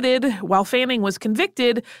ultimately acquitted, while Fanning was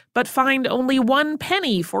convicted, but fined only 1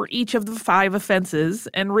 penny for each of the 5 offenses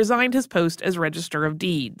and resigned his post as Register of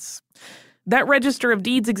Deeds. That Register of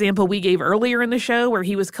Deeds example we gave earlier in the show, where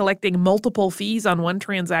he was collecting multiple fees on one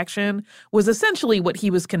transaction, was essentially what he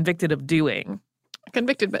was convicted of doing.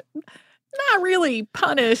 Convicted, but not really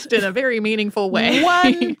punished in a very meaningful way.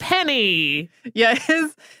 1 penny. Yeah,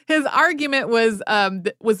 his argument was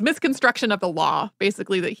misconstruction of the law.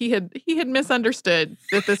 Basically, that he had misunderstood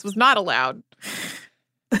that this was not allowed.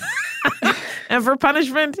 And for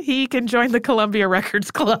punishment, he can join the Columbia Records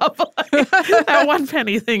Club. That 1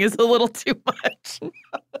 penny thing is a little too much.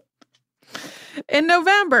 In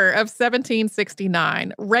November of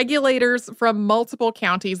 1769, regulators from multiple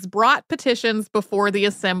counties brought petitions before the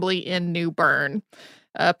assembly in New Bern.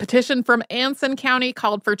 A petition from Anson County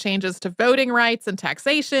called for changes to voting rights and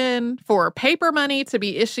taxation, for paper money to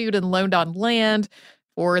be issued and loaned on land,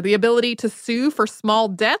 for the ability to sue for small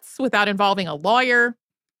debts without involving a lawyer.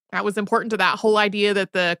 That was important to that whole idea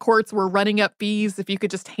that the courts were running up fees. If you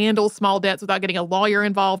could just handle small debts without getting a lawyer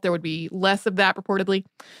involved, there would be less of that purportedly.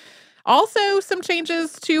 Also, some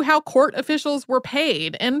changes to how court officials were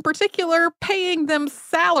paid, in particular, paying them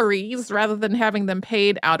salaries rather than having them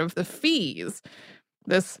paid out of the fees.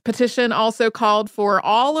 This petition also called for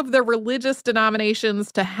all of the religious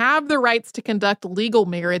denominations to have the rights to conduct legal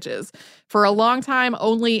marriages. For a long time,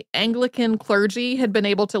 only Anglican clergy had been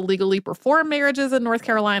able to legally perform marriages in North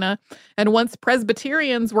Carolina. And once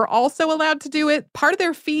Presbyterians were also allowed to do it, part of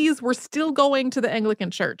their fees were still going to the Anglican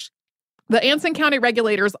Church. The Anson County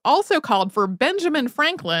regulators also called for Benjamin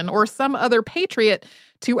Franklin or some other patriot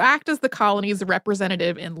to act as the colony's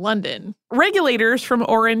representative in London. Regulators from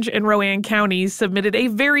Orange and Rowan counties submitted a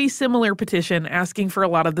very similar petition asking for a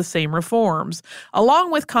lot of the same reforms,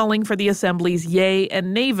 along with calling for the assembly's yea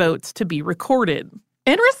and nay votes to be recorded.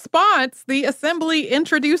 In response, the assembly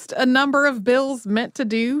introduced a number of bills meant to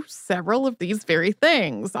do several of these very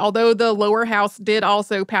things, although the lower house did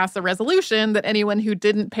also pass a resolution that anyone who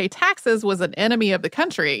didn't pay taxes was an enemy of the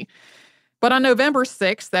country. But on November 6,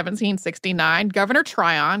 1769, Governor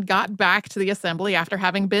Tryon got back to the assembly after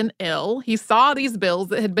having been ill. He saw these bills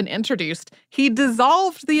that had been introduced. He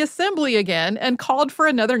dissolved the assembly again and called for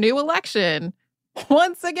another new election.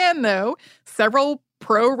 Once again, though, several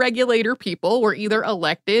pro-regulator people were either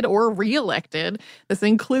elected or re-elected. This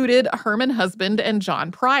included Herman Husband and John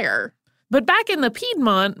Pryor. But back in the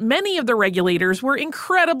Piedmont, many of the regulators were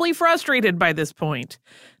incredibly frustrated by this point.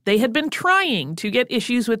 They had been trying to get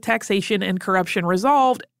issues with taxation and corruption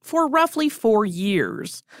resolved for roughly 4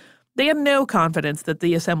 years. They had no confidence that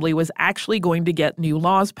the assembly was actually going to get new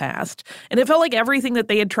laws passed, and it felt like everything that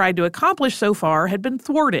they had tried to accomplish so far had been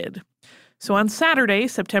thwarted. So on Saturday,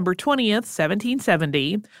 September 20th,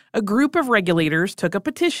 1770, a group of regulators took a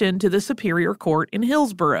petition to the Superior Court in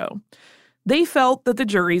Hillsborough. They felt that the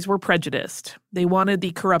juries were prejudiced. They wanted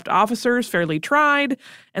the corrupt officers fairly tried,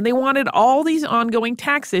 and they wanted all these ongoing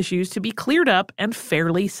tax issues to be cleared up and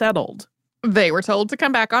fairly settled. They were told to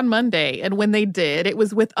come back on Monday, and when they did, it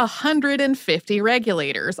was with 150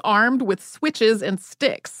 regulators armed with switches and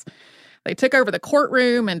sticks. They took over the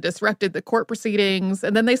courtroom and disrupted the court proceedings,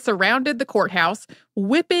 and then they surrounded the courthouse,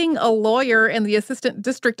 whipping a lawyer and the assistant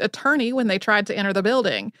district attorney when they tried to enter the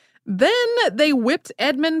building. Then they whipped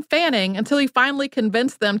Edmund Fanning until he finally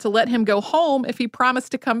convinced them to let him go home if he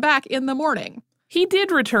promised to come back in the morning. He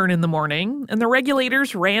did return in the morning, and the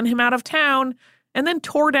regulators ran him out of town and then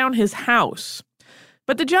tore down his house.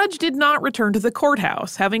 But the judge did not return to the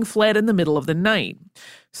courthouse, having fled in the middle of the night.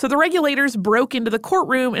 So the regulators broke into the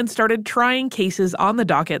courtroom and started trying cases on the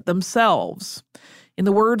docket themselves. In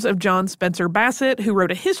the words of John Spencer Bassett, who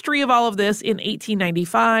wrote a history of all of this in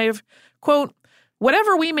 1895, quote,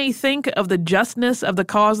 "Whatever we may think of the justness of the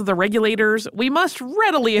cause of the regulators, we must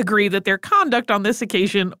readily agree that their conduct on this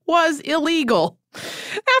occasion was illegal."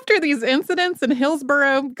 After these incidents in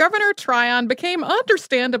Hillsborough, Governor Tryon became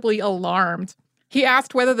understandably alarmed. He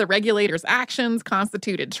asked whether the regulators' actions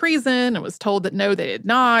constituted treason and was told that no, they did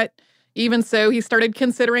not. Even so, he started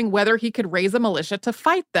considering whether he could raise a militia to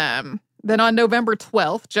fight them. Then on November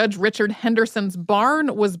 12th, Judge Richard Henderson's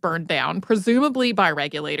barn was burned down, presumably by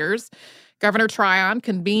regulators. Governor Tryon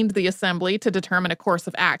convened the assembly to determine a course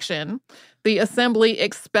of action. The assembly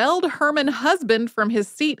expelled Herman Husband from his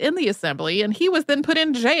seat in the assembly, and he was then put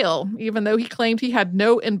in jail, even though he claimed he had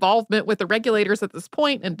no involvement with the regulators at this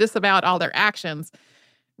point and disavowed all their actions.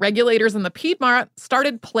 Regulators in the Piedmont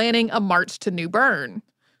started planning a march to New Bern.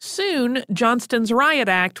 Soon, Johnston's Riot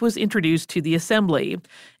Act was introduced to the Assembly,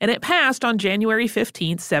 and it passed on January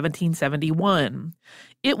 15, 1771.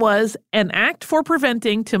 It was an act for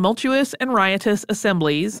preventing tumultuous and riotous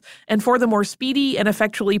assemblies, and for the more speedy and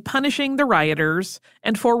effectually punishing the rioters,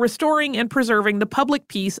 and for restoring and preserving the public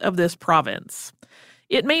peace of this province.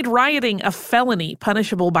 It made rioting a felony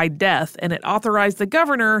punishable by death, and it authorized the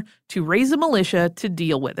governor to raise a militia to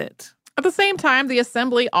deal with it. At the same time, the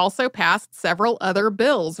Assembly also passed several other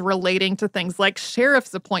bills relating to things like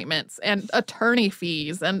sheriff's appointments and attorney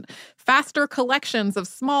fees and faster collections of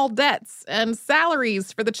small debts and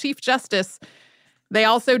salaries for the Chief Justice. They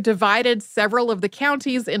also divided several of the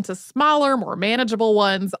counties into smaller, more manageable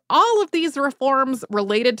ones. All of these reforms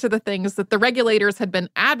related to the things that the regulators had been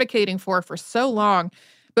advocating for so long.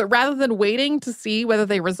 But rather than waiting to see whether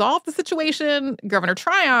they resolved the situation, Governor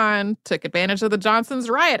Tryon took advantage of the Johnston's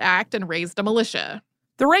Riot Act and raised a militia.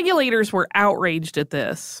 The regulators were outraged at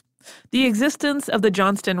this. The existence of the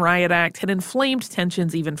Johnston Riot Act had inflamed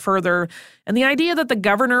tensions even further, and the idea that the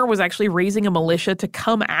governor was actually raising a militia to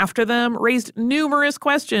come after them raised numerous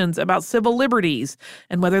questions about civil liberties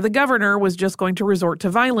and whether the governor was just going to resort to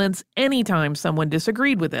violence anytime someone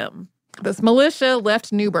disagreed with him. This militia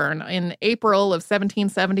left New Bern in April of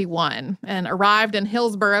 1771 and arrived in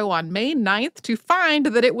Hillsborough on May 9th to find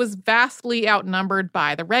that it was vastly outnumbered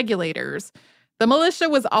by the regulators. The militia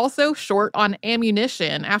was also short on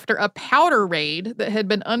ammunition after a powder raid that had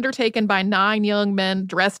been undertaken by 9 young men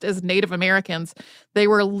dressed as Native Americans. They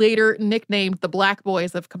were later nicknamed the Black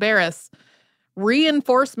Boys of Cabarrus.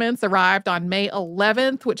 Reinforcements arrived on May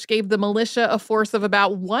 11th, which gave the militia a force of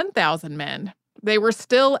about 1,000 men. They were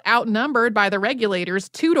still outnumbered by the regulators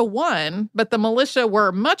 2-1, but the militia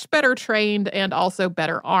were much better trained and also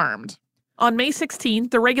better armed. On May 16th,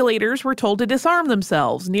 the regulators were told to disarm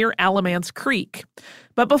themselves near Alamance Creek.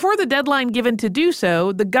 But before the deadline given to do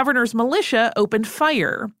so, the governor's militia opened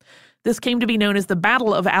fire. This came to be known as the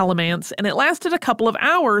Battle of Alamance, and it lasted a couple of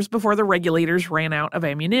hours before the regulators ran out of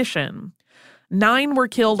ammunition. 9 were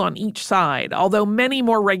killed on each side, although many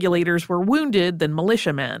more regulators were wounded than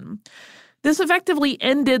militiamen. This effectively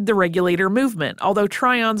ended the regulator movement, although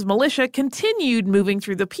Tryon's militia continued moving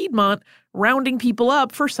through the Piedmont, rounding people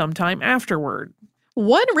up for some time afterward.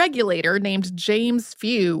 One regulator named James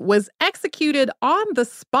Few was executed on the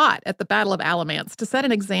spot at the Battle of Alamance to set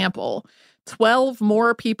an example. 12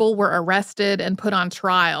 more people were arrested and put on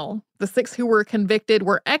trial. The 6 who were convicted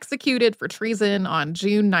were executed for treason on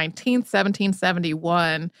June 19,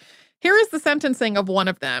 1771. Here is the sentencing of one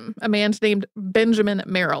of them, a man named Benjamin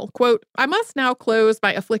Merrill. Quote, "I must now close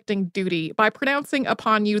by afflicting duty, by pronouncing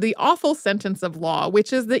upon you the awful sentence of law,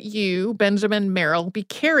 which is that you, Benjamin Merrill, be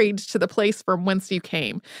carried to the place from whence you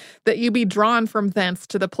came, that you be drawn from thence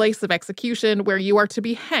to the place of execution, where you are to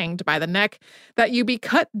be hanged by the neck, that you be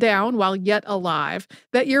cut down while yet alive,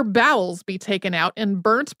 that your bowels be taken out and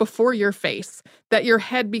burnt before your face, that your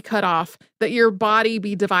head be cut off, that your body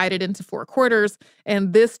be divided into 4 quarters,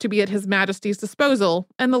 and this to be at his majesty's disposal,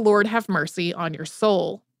 and the Lord have mercy on your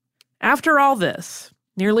soul." After all this,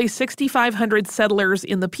 nearly 6,500 settlers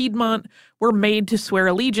in the Piedmont were made to swear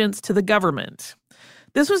allegiance to the government.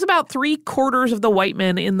 This was about 3/4 of the white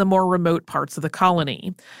men in the more remote parts of the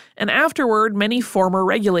colony. And afterward, many former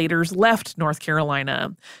regulators left North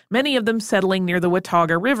Carolina, many of them settling near the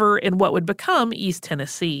Watauga River in what would become East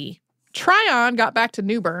Tennessee. Tryon got back to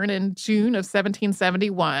New Bern in June of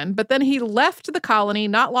 1771, but then he left the colony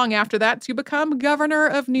not long after that to become governor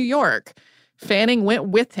of New York. Fanning went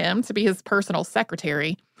with him to be his personal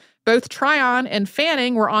secretary. Both Tryon and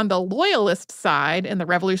Fanning were on the Loyalist side in the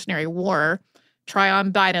Revolutionary War.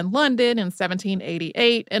 Tryon died in London in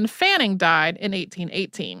 1788, and Fanning died in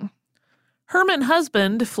 1818. Herman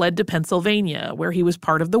Husband fled to Pennsylvania, where he was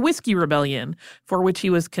part of the Whiskey Rebellion, for which he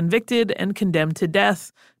was convicted and condemned to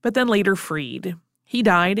death, but then later freed. He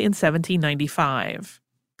died in 1795.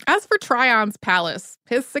 As for Tryon's palace,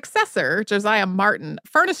 his successor, Josiah Martin,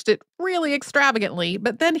 furnished it really extravagantly,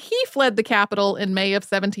 but then he fled the capital in May of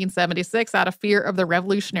 1776 out of fear of the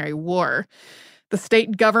Revolutionary War. The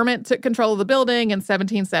state government took control of the building in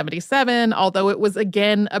 1777, although it was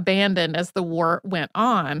again abandoned as the war went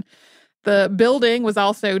on. The building was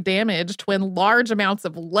also damaged when large amounts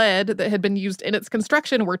of lead that had been used in its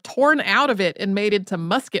construction were torn out of it and made into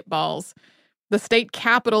musket balls. The state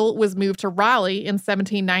capital was moved to Raleigh in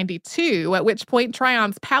 1792, at which point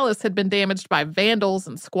Tryon's palace had been damaged by vandals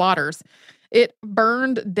and squatters. It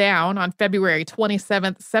burned down on February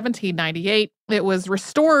 27th, 1798. It was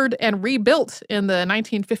restored and rebuilt in the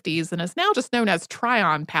 1950s and is now just known as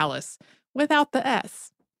Tryon Palace, without the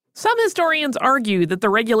S. Some historians argue that the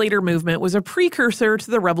regulator movement was a precursor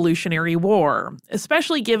to the Revolutionary War,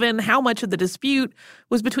 especially given how much of the dispute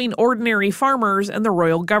was between ordinary farmers and the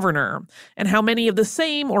royal governor, and how many of the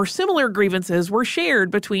same or similar grievances were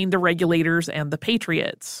shared between the regulators and the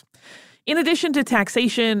patriots. In addition to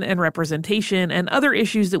taxation and representation and other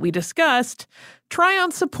issues that we discussed,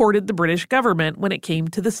 Tryon supported the British government when it came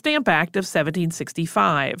to the Stamp Act of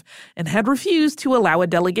 1765 and had refused to allow a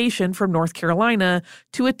delegation from North Carolina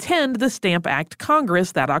to attend the Stamp Act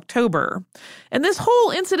Congress that October. And this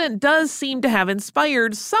whole incident does seem to have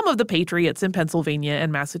inspired some of the patriots in Pennsylvania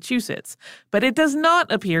and Massachusetts, but it does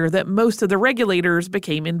not appear that most of the regulators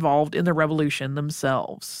became involved in the revolution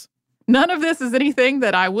themselves. None of this is anything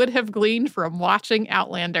that I would have gleaned from watching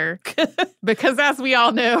Outlander, because as we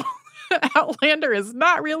all know, Outlander is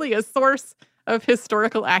not really a source of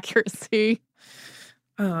historical accuracy.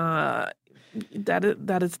 That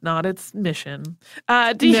is not its mission.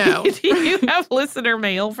 Do you have listener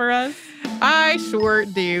mail for us? I sure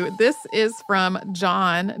do. This is from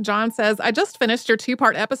John. John says, I just finished your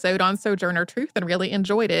 2-part episode on Sojourner Truth and really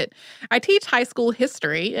enjoyed it. I teach high school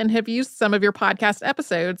history and have used some of your podcast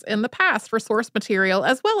episodes in the past for source material,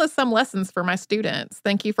 as well as some lessons for my students.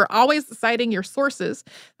 Thank you for always citing your sources.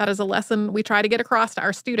 That is a lesson we try to get across to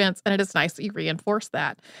our students, and it is nice that you reinforce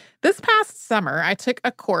that. This past summer, I took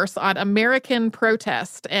a course on American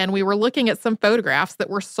protest, and we were looking at some photographs that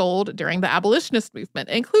were sold during the abolitionist movement,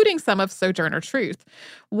 including some of Sojourner Truth.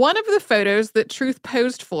 One of the photos that Truth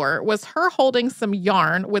posed for was her holding some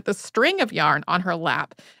yarn with a string of yarn on her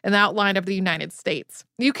lap, an outline of the United States.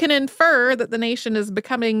 You can infer that the nation is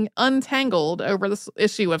becoming untangled over the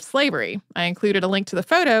issue of slavery. I included a link to the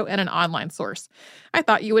photo and an online source. I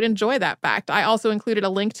thought you would enjoy that fact. I also included a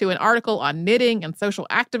link to an article on knitting and social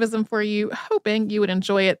activism for you, hoping you would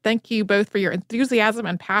enjoy it. Thank you both for your enthusiasm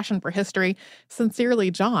and passion for history.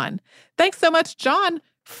 Sincerely, John. Thanks so much, John,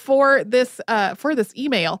 for this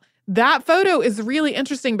email. That photo is really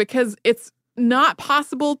interesting because it's not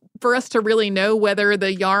possible for us to really know whether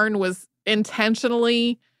the yarn was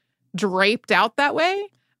intentionally draped out that way,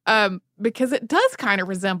 because it does kind of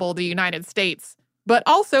resemble the United States. But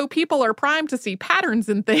also, people are primed to see patterns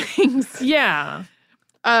in things. Yeah.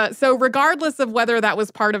 So regardless of whether that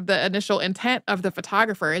was part of the initial intent of the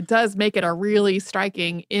photographer, it does make it a really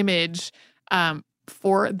striking image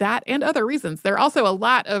for that and other reasons. There are also a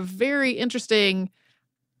lot of very interesting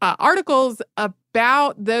articles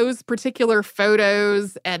about those particular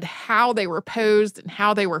photos and how they were posed and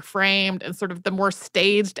how they were framed and sort of the more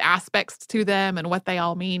staged aspects to them and what they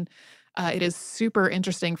all mean. It is super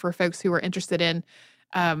interesting for folks who are interested in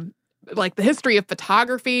like the history of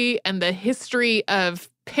photography and the history of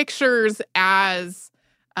pictures as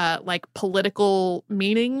like political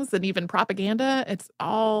meanings and even propaganda. It's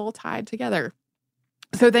all tied together.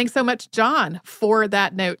 So thanks so much, John, for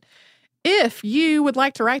that note. If you would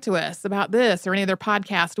like to write to us about this or any other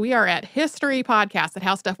podcast, we are at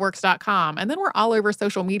historypodcast@howstuffworks.com. And then we're all over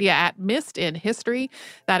social media at Missed in History.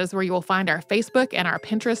 That is where you will find our Facebook and our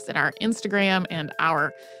Pinterest and our Instagram and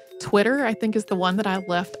our Twitter, I think, is the one that I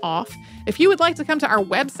left off. If you would like to come to our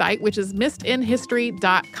website, which is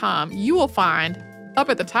missedinhistory.com, you will find up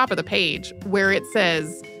at the top of the page where it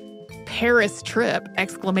says Paris trip, !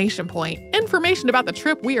 Information about the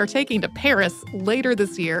trip we are taking to Paris later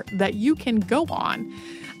this year that you can go on.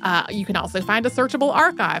 You can also find a searchable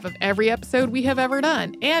archive of every episode we have ever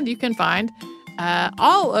done. And you can find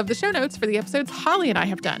all of the show notes for the episodes Holly and I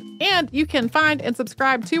have done. And you can find and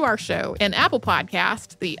subscribe to our show in Apple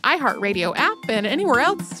Podcasts, the iHeartRadio app, and anywhere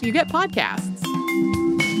else you get podcasts.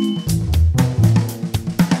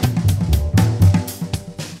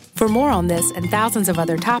 For more on this and thousands of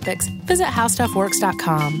other topics, visit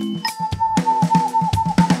howstuffworks.com.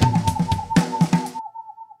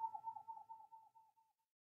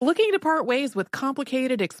 Looking to part ways with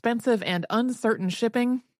complicated, expensive, and uncertain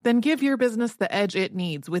shipping? Then give your business the edge it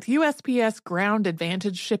needs with USPS Ground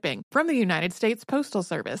Advantage shipping from the United States Postal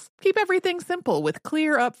Service. Keep everything simple with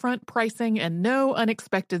clear upfront pricing and no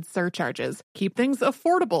unexpected surcharges. Keep things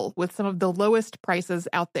affordable with some of the lowest prices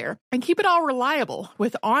out there. And keep it all reliable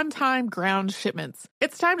with on-time ground shipments.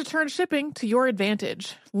 It's time to turn shipping to your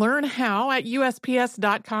advantage. Learn how at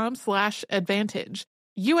USPS.com/advantage.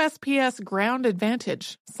 USPS Ground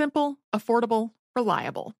Advantage. Simple, affordable,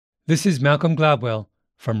 reliable. This is Malcolm Gladwell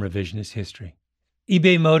from Revisionist History.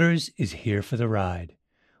 eBay Motors is here for the ride.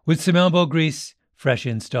 With some elbow grease, fresh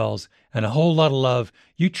installs, and a whole lot of love,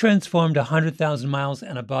 you transformed 100,000 miles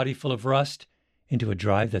and a body full of rust into a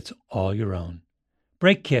drive that's all your own.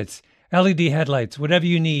 Brake kits, LED headlights, whatever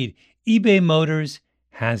you need, eBay Motors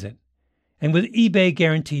has it. And with eBay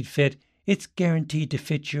Guaranteed Fit, it's guaranteed to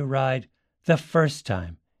fit your ride the first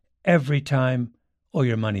time, every time, or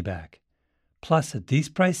your money back. Plus, at these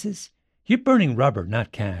prices, you're burning rubber,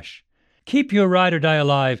 not cash. Keep your ride or die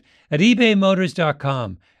alive at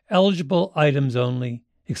ebaymotors.com. Eligible items only.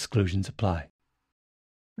 Exclusions apply.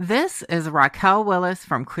 This is Raquel Willis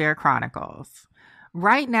from Queer Chronicles.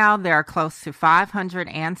 Right now, there are close to 500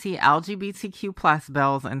 anti-LGBTQ+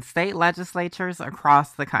 bills in state legislatures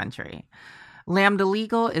across the country. Lambda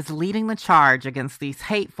Legal is leading the charge against these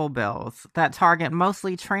hateful bills that target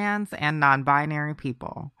mostly trans and non-binary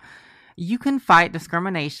people. You can fight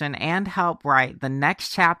discrimination and help write the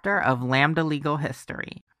next chapter of Lambda Legal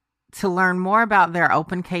history. To learn more about their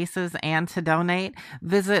open cases and to donate,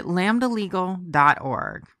 visit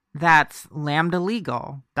lambdalegal.org. That's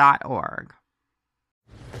lambdalegal.org.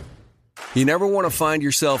 You never want to find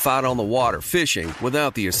yourself out on the water fishing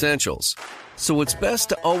without the essentials. So it's best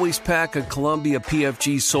to always pack a Columbia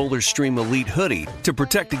PFG Solar Stream Elite hoodie to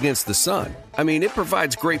protect against the sun. I mean, it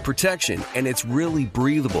provides great protection, and it's really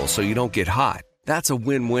breathable so you don't get hot. That's a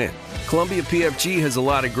win-win. Columbia PFG has a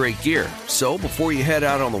lot of great gear, so before you head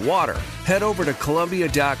out on the water, head over to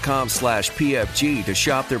Columbia.com/PFG to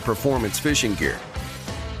shop their performance fishing gear.